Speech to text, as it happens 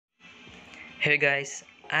Hey guys,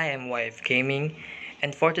 I am YF Gaming,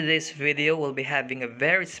 and for today's video we'll be having a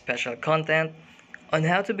very special content on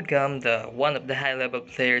how to become one of the high level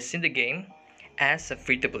players in the game as a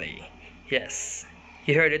free-to-play. Yes,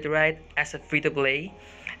 you heard it right, as a free-to-play.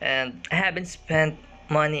 And I haven't spent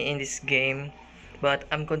money in this game, but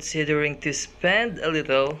I'm considering to spend a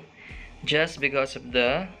little just because of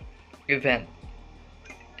the event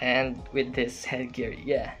and with this headgear.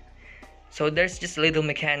 Yeah. So there's just little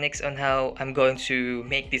mechanics on how I'm going to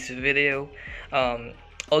make this video.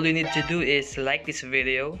 All you need to do is like this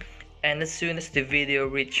video, and as soon as the video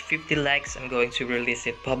reach 50 likes, I'm going to release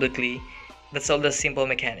it publicly. That's all the simple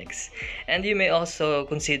mechanics. And you may also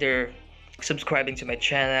consider subscribing to my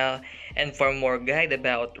channel, and for more guide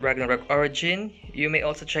about Ragnarok Origin, you may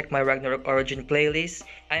also check my Ragnarok Origin playlist.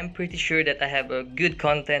 I'm pretty sure that I have a good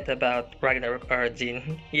content about Ragnarok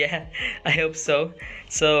Origin. Yeah, I hope so.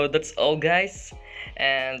 So that's all guys,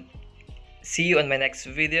 and see you on my next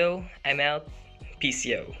video. I'm out. Peace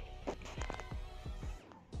yo.